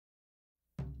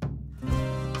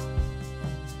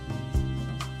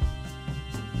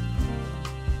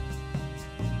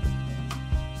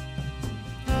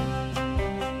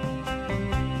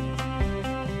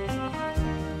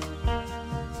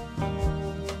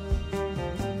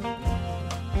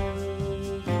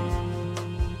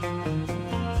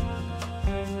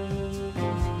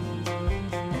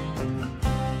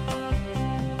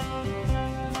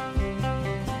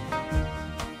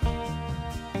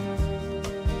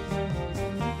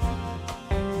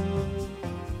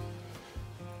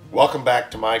Welcome back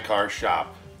to my car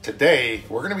shop. Today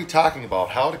we're going to be talking about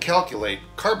how to calculate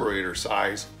carburetor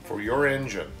size for your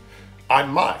engine.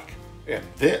 I'm Mike and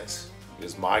this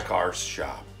is my car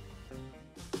shop.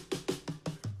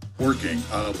 Working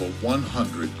out of a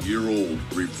 100-year-old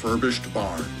refurbished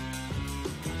barn,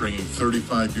 bringing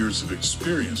 35 years of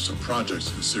experience to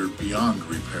projects considered beyond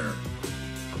repair.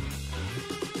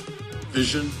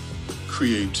 Vision,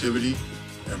 creativity,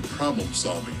 and problem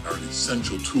solving are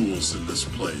essential tools in this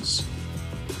place.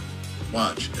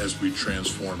 Watch as we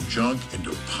transform junk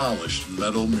into polished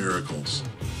metal miracles.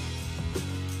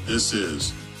 This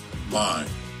is my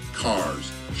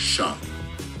car's shop.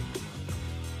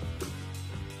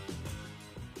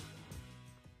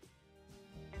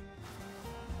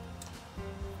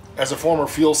 As a former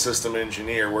fuel system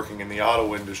engineer working in the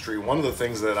auto industry, one of the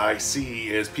things that I see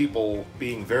is people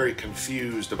being very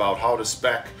confused about how to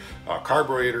spec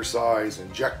carburetor size,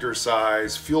 injector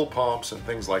size, fuel pumps, and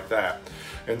things like that.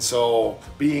 And so,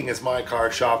 being as my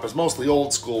car shop is mostly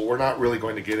old school, we're not really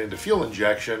going to get into fuel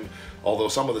injection, although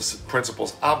some of the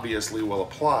principles obviously will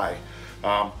apply.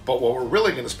 But what we're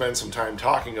really going to spend some time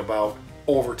talking about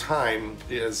over time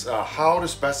is how to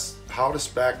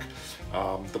spec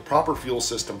the proper fuel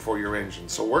system for your engine.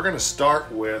 So we're going to start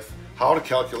with how to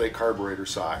calculate carburetor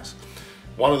size.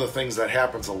 One of the things that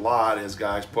happens a lot is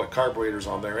guys put carburetors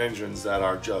on their engines that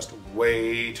are just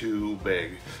way too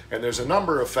big. And there's a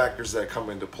number of factors that come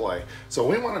into play. So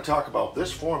we want to talk about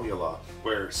this formula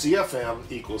where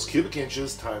CFM equals cubic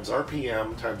inches times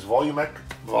RPM times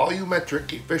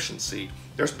volumetric efficiency.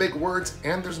 There's big words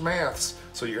and there's maths,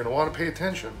 so you're going to want to pay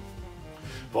attention.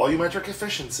 Volumetric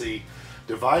efficiency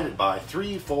divided by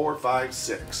 3, 4, 5,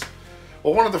 6.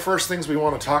 Well, one of the first things we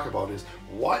want to talk about is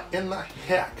what in the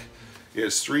heck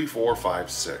is 3, 4,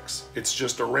 5, 6? It's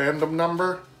just a random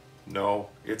number? No,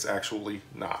 it's actually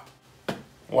not.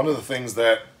 One of the things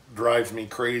that drives me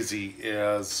crazy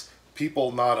is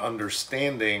people not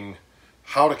understanding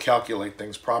how to calculate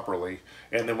things properly,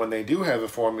 and then when they do have a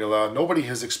formula, nobody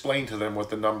has explained to them what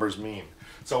the numbers mean.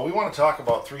 So we want to talk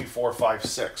about 3, 4, 5,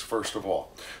 6 first of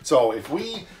all. So if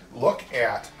we look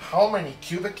at how many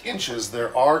cubic inches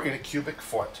there are in a cubic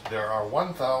foot, there are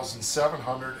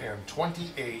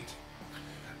 1,728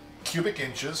 cubic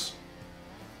inches.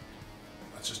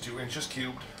 Let's just do inches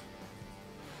cubed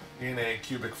in a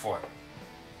cubic foot.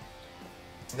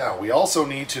 Now we also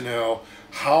need to know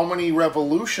how many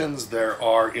revolutions there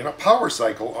are in a power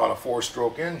cycle on a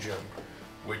 4-stroke engine,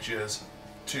 which is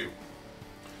 2.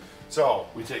 So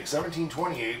we take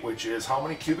 1728, which is how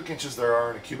many cubic inches there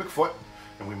are in a cubic foot,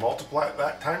 and we multiply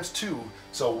that times 2.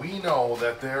 So we know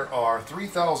that there are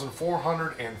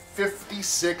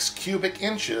 3,456 cubic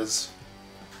inches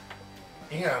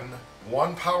in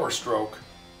one power stroke,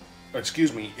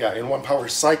 in one power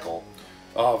cycle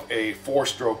of a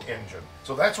 4-stroke engine.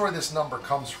 So that's where this number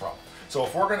comes from. So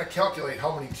if we're going to calculate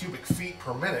how many cubic feet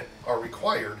per minute are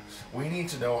required, we need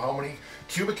to know how many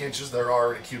cubic inches there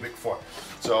are in a cubic foot.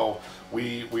 So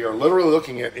we are literally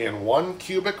looking at in 1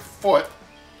 cubic foot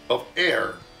of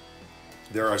air,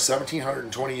 there are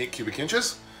 1,728 cubic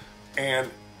inches, and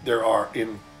there are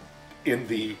in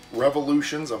the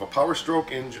revolutions of a power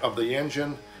stroke of the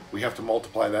engine, we have to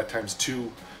multiply that times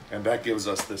 2, and that gives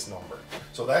us this number.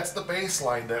 So that's the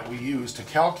baseline that we use to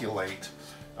calculate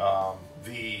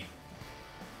the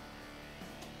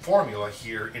formula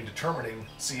here in determining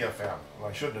CFM. Well,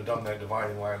 I shouldn't have done that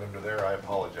dividing line under there, I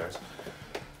apologize.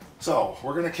 So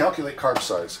we're going to calculate carb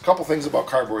size. A couple things about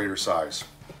carburetor size.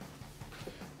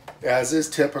 As is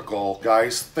typical,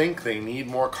 guys think they need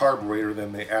more carburetor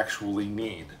than they actually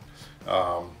need.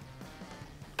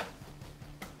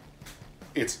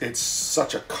 It's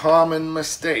such a common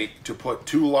mistake to put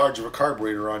too large of a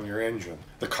carburetor on your engine.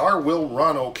 The car will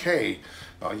run okay.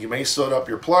 You may soot up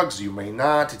your plugs, you may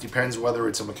not. It depends whether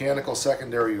it's a mechanical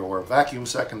secondary or a vacuum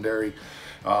secondary.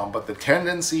 But the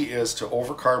tendency is to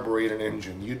overcarburate an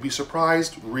engine. You'd be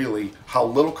surprised, really, how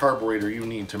little carburetor you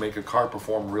need to make a car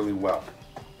perform really well.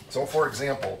 So, for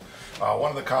example,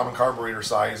 one of the common carburetor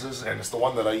sizes, and it's the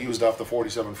one that I used off the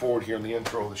 47 Ford here in the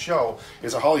intro of the show,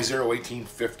 is a Holley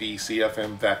 1850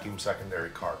 CFM vacuum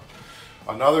secondary carb.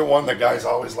 Another one that guys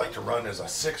always like to run is a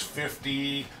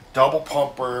 650 double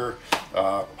pumper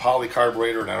Holley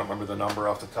carburetor, and I don't remember the number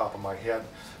off the top of my head.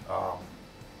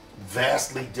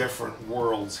 Vastly different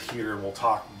worlds here, and we'll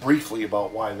talk briefly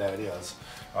about why that is.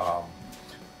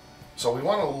 So we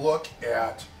want to look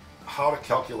at how to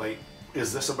calculate,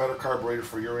 is this a better carburetor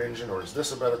for your engine, or is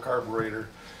this a better carburetor?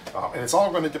 And it's all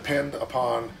going to depend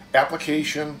upon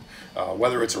application,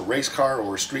 whether it's a race car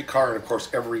or a street car, and of course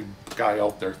every guy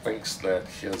out there thinks that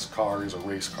his car is a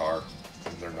race car,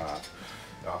 and they're not.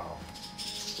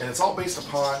 And it's all based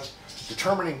upon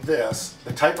determining this.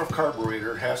 The type of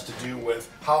carburetor has to do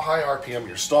with how high RPM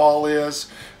your stall is,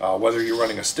 whether you're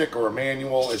running a stick or a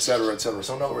manual, etc., etc.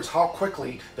 So in other words, how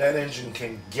quickly that engine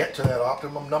can get to that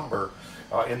optimum number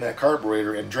in that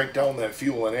carburetor and drink down that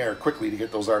fuel and air quickly to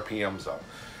get those RPMs up.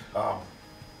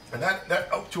 And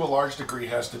that up to a large degree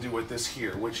has to do with this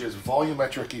here, which is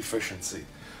volumetric efficiency.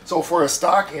 So for a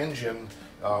stock engine,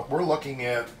 we're looking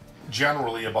at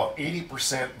generally about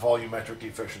 80% volumetric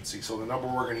efficiency. So the number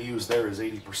we're going to use there is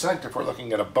 80%. If we're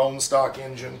looking at a bone stock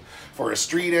engine, for a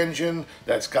street engine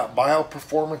that's got mild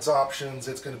performance options,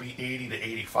 it's going to be 80 to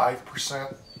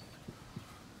 85%.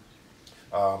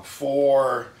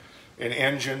 For an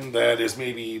engine that is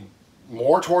maybe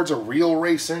more towards a real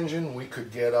race engine, we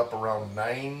could get up around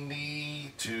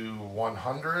 90 to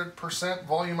 100%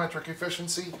 volumetric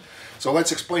efficiency. So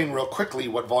let's explain real quickly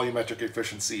what volumetric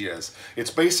efficiency is. It's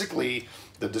basically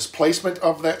the displacement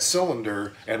of that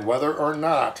cylinder and whether or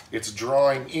not it's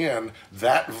drawing in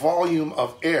that volume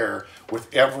of air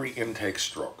with every intake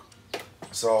stroke.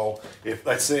 So if,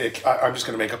 let's say, I'm just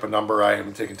going to make up a number, I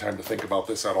haven't taken time to think about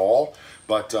this at all,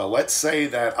 but let's say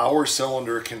that our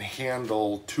cylinder can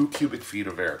handle 2 cubic feet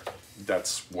of air.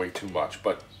 That's way too much,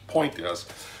 but point is,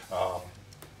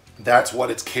 that's what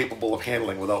it's capable of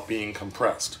handling without being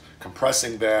compressed.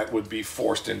 Compressing that would be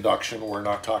forced induction. We're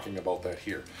not talking about that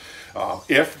here.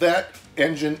 If that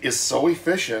engine is so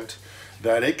efficient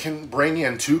that it can bring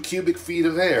in 2 cubic feet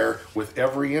of air with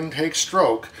every intake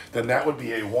stroke, then that would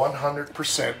be a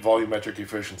 100% volumetric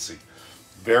efficiency.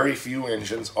 Very few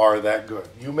engines are that good.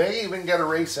 You may even get a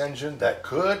race engine that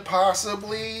could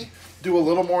possibly do a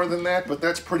little more than that, but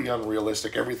that's pretty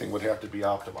unrealistic. Everything would have to be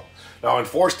optimum. Now in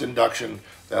forced induction,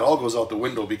 that all goes out the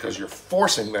window because you're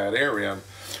forcing that air in,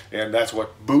 and that's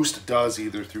what boost does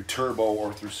either through turbo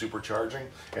or through supercharging,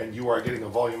 and you are getting a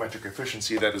volumetric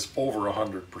efficiency that is over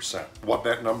 100%. What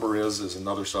that number is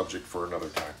another subject for another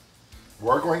time.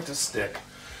 We're going to stick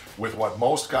with what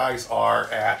most guys are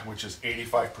at, which is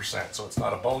 85%. So it's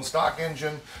not a bone stock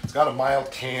engine, it's got a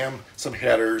mild cam, some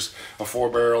headers, a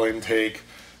 4-barrel intake,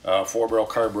 4-barrel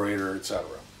carburetor, etc.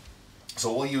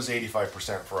 So we'll use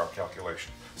 85% for our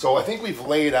calculation. So I think we've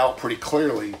laid out pretty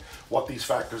clearly what these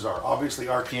factors are. Obviously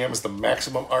RPM is the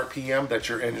maximum RPM that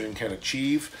your engine can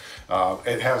achieve.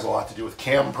 It has a lot to do with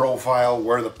cam profile,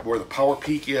 where the power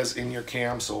peak is in your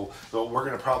cam. So we're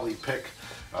going to probably pick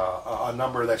a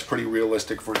number that's pretty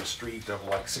realistic for the street of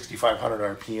like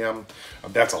 6,500 RPM.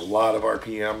 That's a lot of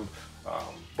RPM.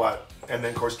 And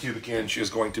then of course cubic inch is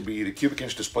going to be the cubic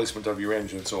inch displacement of your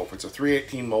engine. So if it's a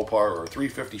 318 Mopar or a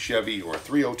 350 Chevy or a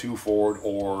 302 Ford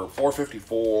or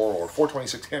 454 or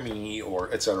 426 Hemi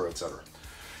or etc., etc.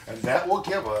 And that will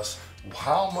give us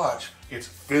how much it's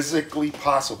physically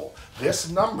possible.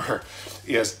 This number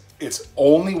is, it's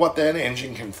only what that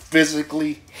engine can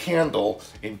physically handle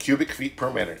in cubic feet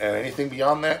per minute. And anything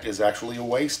beyond that is actually a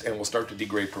waste and will start to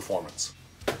degrade performance.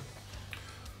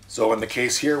 So in the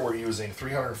case here, we're using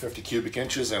 350 cubic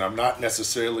inches, and I'm not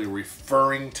necessarily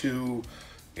referring to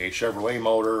a Chevrolet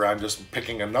motor. I'm just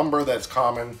picking a number that's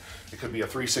common. It could be a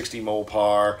 360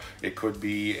 Mopar, it could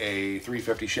be a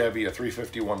 350 Chevy, a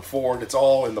 351 Ford. It's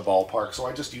all in the ballpark, so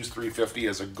I just use 350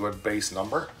 as a good base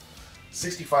number.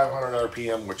 6,500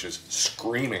 RPM, which is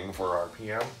screaming for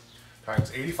RPM, times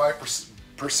 85%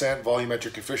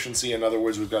 volumetric efficiency. In other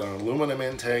words, we've got an aluminum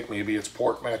intake, maybe it's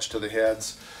port matched to the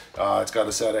heads, it's got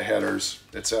a set of headers,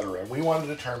 etc. And we want to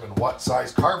determine what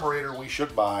size carburetor we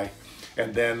should buy,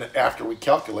 and then after we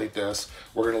calculate this,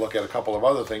 we're going to look at a couple of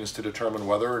other things to determine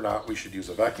whether or not we should use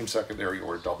a vacuum secondary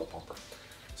or a double pumper.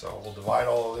 So we'll divide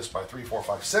all of this by 3, 4,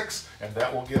 5, 6, and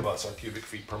that will give us our cubic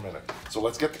feet per minute. So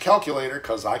let's get the calculator,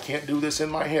 because I can't do this in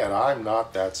my head. I'm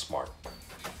not that smart.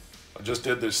 I just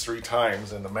did this 3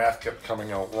 times and the math kept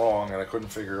coming out wrong and I couldn't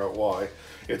figure out why.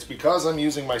 It's because I'm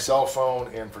using my cell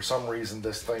phone and for some reason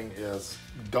this thing is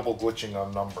double glitching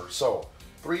on numbers. So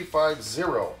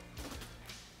 350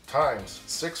 times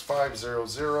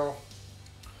 6500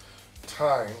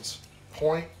 times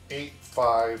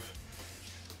 0.85,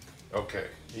 okay,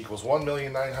 equals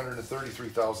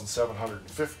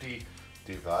 1,933,750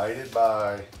 divided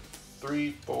by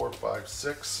 3, 4, 5,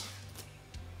 6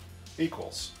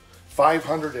 equals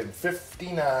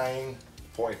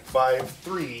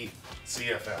 559.53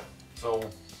 CFM. So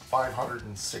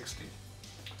 560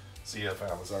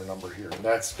 CFM is our number here, and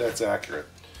that's accurate.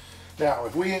 Now,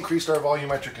 if we increased our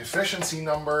volumetric efficiency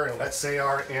number, and let's say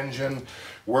our engine,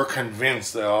 we're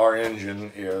convinced that our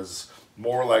engine is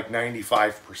more like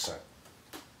 95%.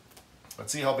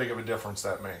 Let's see how big of a difference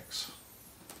that makes.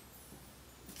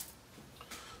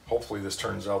 Hopefully this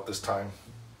turns out this time.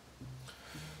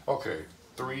 Okay,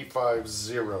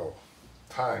 350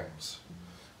 times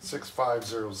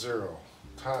 6500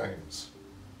 times,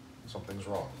 something's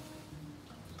wrong.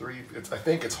 I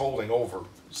think it's holding over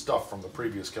stuff from the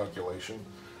previous calculation.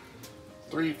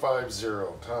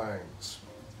 350 times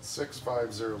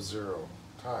 6500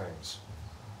 times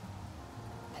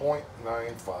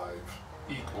 0.95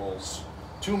 equals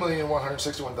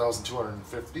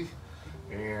 2,161,250,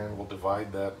 and we'll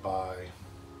divide that by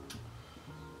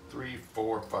 3,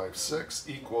 4, 5, 6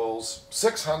 equals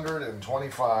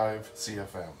 625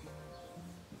 CFM.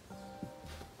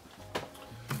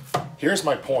 Here's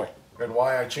my point and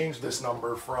why I changed this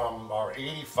number from our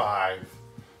 85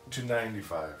 to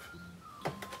 95.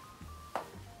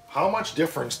 How much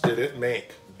difference did it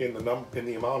make in the amount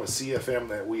of CFM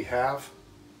that we have?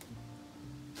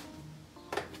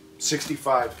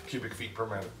 65 cubic feet per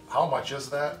minute. How much is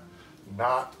that?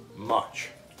 Not much.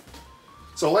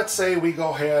 So let's say we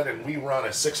go ahead and we run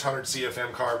a 600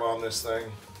 CFM carb on this thing.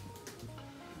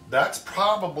 That's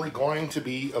probably going to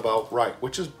be about right,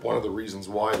 which is one of the reasons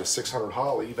why the 600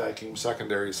 Holley vacuum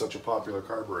secondary is such a popular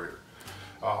carburetor.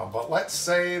 But let's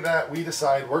say that we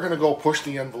decide we're going to go push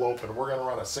the envelope and we're going to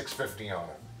run a 650 on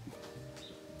it.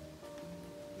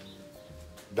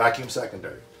 Vacuum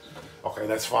secondary. Okay,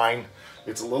 that's fine.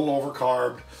 It's a little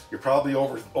overcarbed. You're probably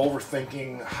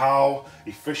overthinking how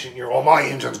efficient you're. Oh, my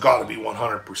engine's got to be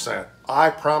 100%.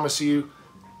 I promise you,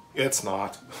 it's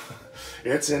not.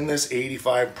 It's in this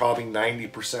 85, probably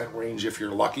 90% range if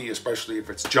you're lucky, especially if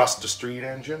it's just a street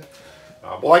engine.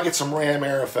 Well, I get some ram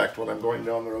air effect when I'm going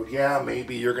down the road. Yeah,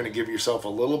 maybe you're going to give yourself a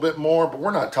little bit more, but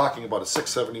we're not talking about a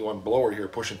 671 blower here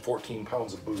pushing 14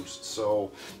 pounds of boost.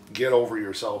 So get over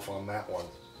yourself on that one.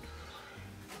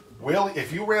 Well,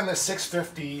 if you ran this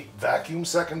 650 vacuum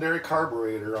secondary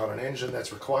carburetor on an engine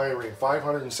that's requiring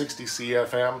 560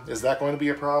 CFM, is that going to be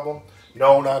a problem?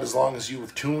 No, not as long as you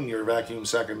tune your vacuum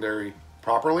secondary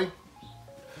properly.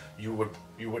 You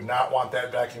would not want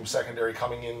that vacuum secondary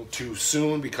coming in too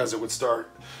soon because it would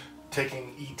start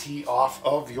taking ET off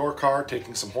of your car,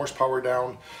 taking some horsepower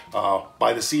down.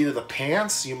 By the seat of the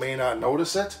pants, you may not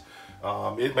notice it.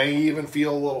 It may even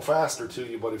feel a little faster to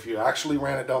you, but if you actually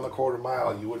ran it down the quarter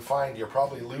mile, you would find you're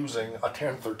probably losing a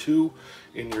tenth or two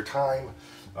in your time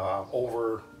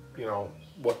over, you know,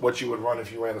 what you would run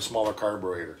if you ran a smaller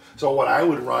carburetor. So what I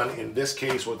would run in this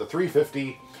case with the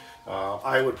 350,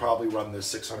 I would probably run this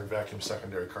 600 vacuum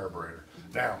secondary carburetor.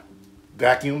 Now,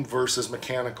 vacuum versus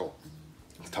mechanical.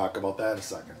 Let's talk about that a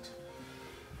second.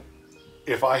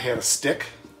 If I had a stick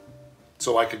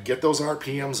so I could get those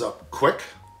RPMs up quick,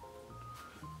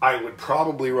 I would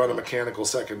probably run a mechanical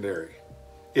secondary.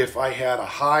 If I had a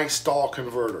high stall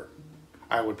converter,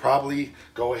 I would probably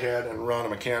go ahead and run a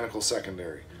mechanical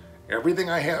secondary. Everything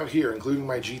I have here, including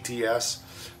my GTS,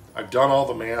 I've done all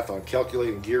the math on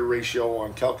calculating gear ratio,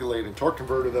 on calculating torque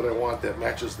converter that I want that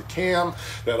matches the cam,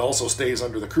 that also stays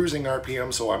under the cruising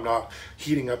RPM so I'm not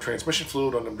heating up transmission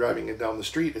fluid when I'm driving it down the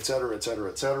street, etc., etc.,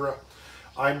 etc.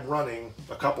 I'm running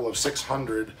a couple of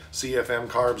 600 CFM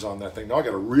carbs on that thing. Now I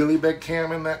got a really big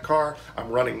cam in that car. I'm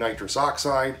running nitrous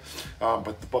oxide,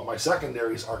 but my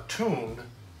secondaries are tuned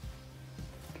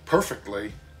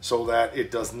perfectly so that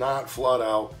it does not flood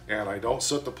out and I don't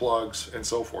soot the plugs and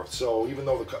so forth. So even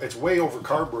though it's way over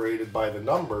carbureted by the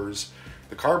numbers,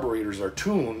 the carburetors are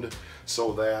tuned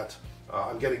so that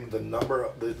I'm getting the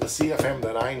CFM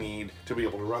that I need to be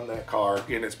able to run that car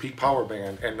in its peak power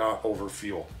band and not over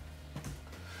fuel.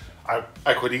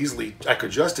 I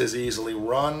could just as easily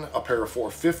run a pair of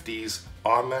 450s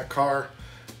on that car,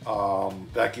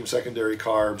 vacuum secondary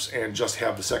carbs, and just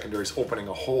have the secondaries opening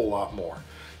a whole lot more.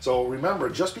 So remember,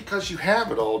 just because you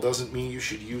have it all doesn't mean you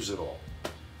should use it all.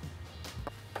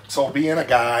 So being a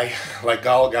guy, like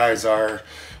all guys are,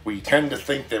 we tend to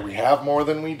think that we have more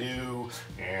than we do,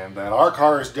 and that our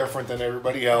car is different than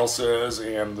everybody else's,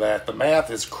 and that the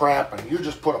math is crap, and you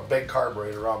just put a big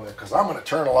carburetor on there, because I'm going to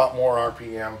turn a lot more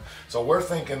RPM, so we're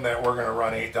thinking that we're going to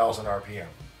run 8,000 RPM.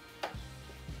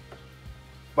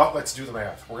 But let's do the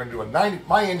math. We're going to do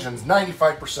my engine's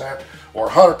 95% or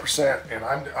 100%, and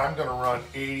I'm going to run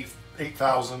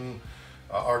 8,000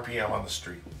 RPM on the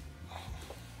street.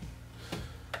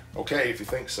 Okay, if you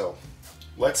think so.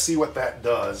 Let's see what that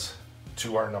does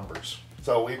to our numbers.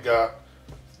 So we've got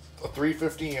a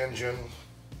 350 engine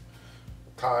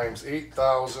times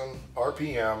 8,000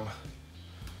 RPM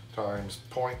times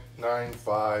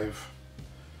 0.95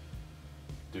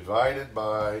 divided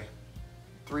by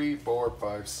 3, 4,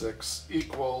 5, 6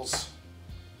 equals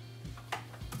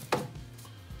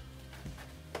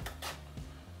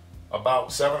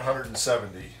about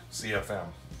 770 CFM.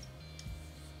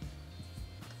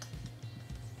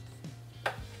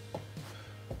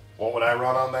 What would I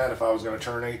run on that if I was going to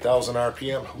turn 8,000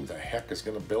 RPM? Who the heck is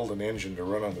going to build an engine to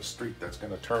run on the street that's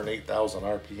going to turn 8,000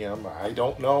 RPM? I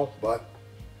don't know, but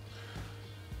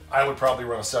I would probably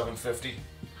run a 750.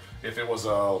 If it was a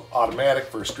automatic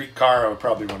for a street car, I would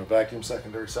probably run a vacuum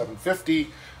secondary 750.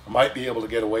 I might be able to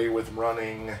get away with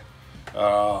running,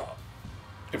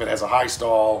 if it has a high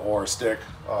stall or a stick,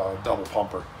 double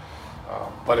pumper.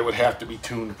 But it would have to be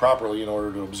tuned properly in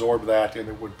order to absorb that, and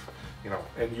it would,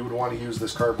 and you would want to use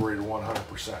this carburetor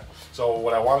 100%. So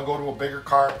would I want to go to a bigger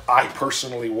carb? I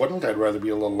personally wouldn't. I'd rather be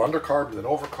a little undercarbed than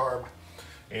overcarbed,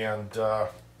 and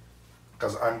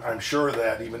because I'm sure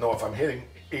that even though if I'm hitting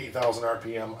 8,000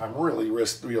 RPM, I'm really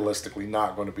realistically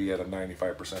not going to be at a 95%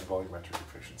 volumetric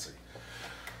efficiency.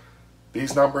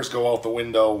 These numbers go out the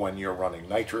window when you're running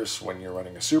nitrous, when you're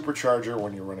running a supercharger,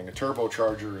 when you're running a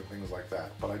turbocharger, and things like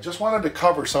that. But I just wanted to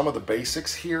cover some of the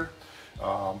basics here.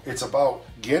 It's about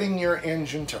getting your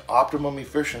engine to optimum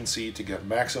efficiency to get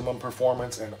maximum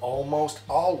performance, and almost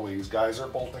always guys are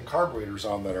bolting carburetors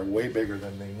on that are way bigger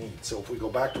than they need. So if we go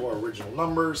back to our original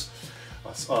numbers,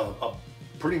 a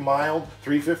pretty mild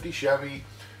 350 Chevy,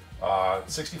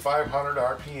 6,500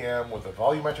 RPM with a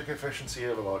volumetric efficiency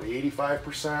of about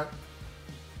 85%,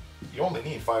 you only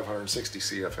need 560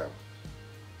 CFM.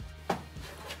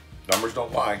 Numbers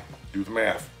don't lie, do the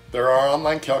math. There are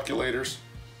online calculators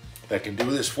that can do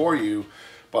this for you,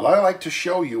 but I like to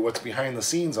show you what's behind the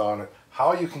scenes on it,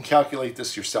 how you can calculate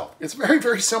this yourself. It's very,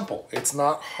 very simple. It's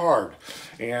not hard.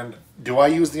 And do I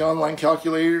use the online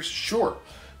calculators? Sure.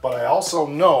 But I also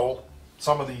know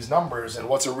some of these numbers and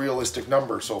what's a realistic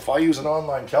number. So if I use an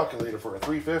online calculator for a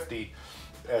 350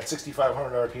 at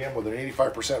 6,500 RPM with an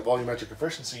 85% volumetric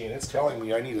efficiency, and it's telling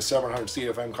me I need a 700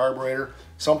 CFM carburetor,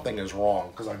 something is wrong,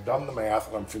 because I've done the math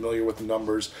and I'm familiar with the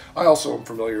numbers. I also am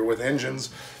familiar with engines,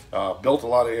 built a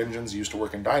lot of engines, used to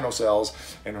work in dyno cells,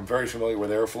 and I'm very familiar with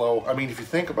airflow. I mean, if you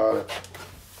think about it,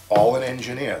 all an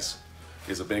engine is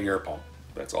a big air pump.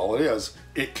 That's all it is.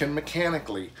 It can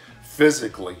mechanically,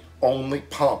 physically only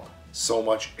pump so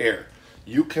much air.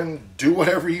 You can do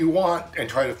whatever you want and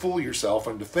try to fool yourself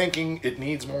into thinking it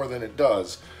needs more than it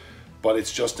does, but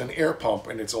it's just an air pump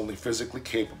and it's only physically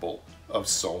capable of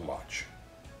so much.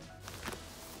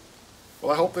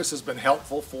 Well, I hope this has been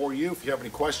helpful for you. If you have any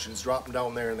questions, drop them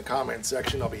down there in the comment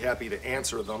section. I'll be happy to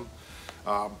answer them.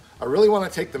 I really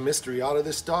want to take the mystery out of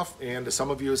this stuff, and as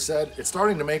some of you have said, it's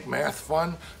starting to make math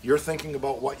fun. You're thinking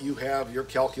about what you have, you're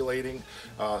calculating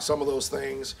some of those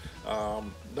things.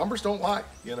 Numbers don't lie,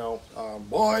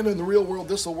 Well, in the real world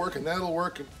this will work and that'll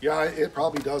work. Yeah, it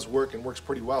probably does work and works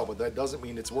pretty well, but that doesn't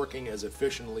mean it's working as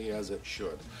efficiently as it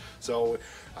should. So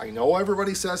I know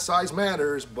everybody says size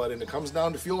matters, but when it comes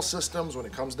down to fuel systems, when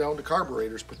it comes down to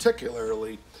carburetors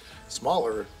particularly,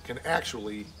 smaller can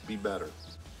actually be better.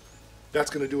 That's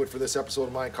going to do it for this episode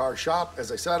of My Car Shop.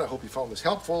 As I said, I hope you found this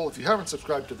helpful. If you haven't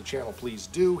subscribed to the channel, please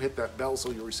do. Hit that bell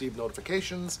so you'll receive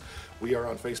notifications. We are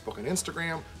on Facebook and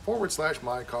Instagram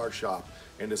 /My Car Shop.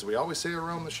 And as we always say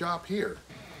around the shop here,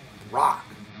 rock.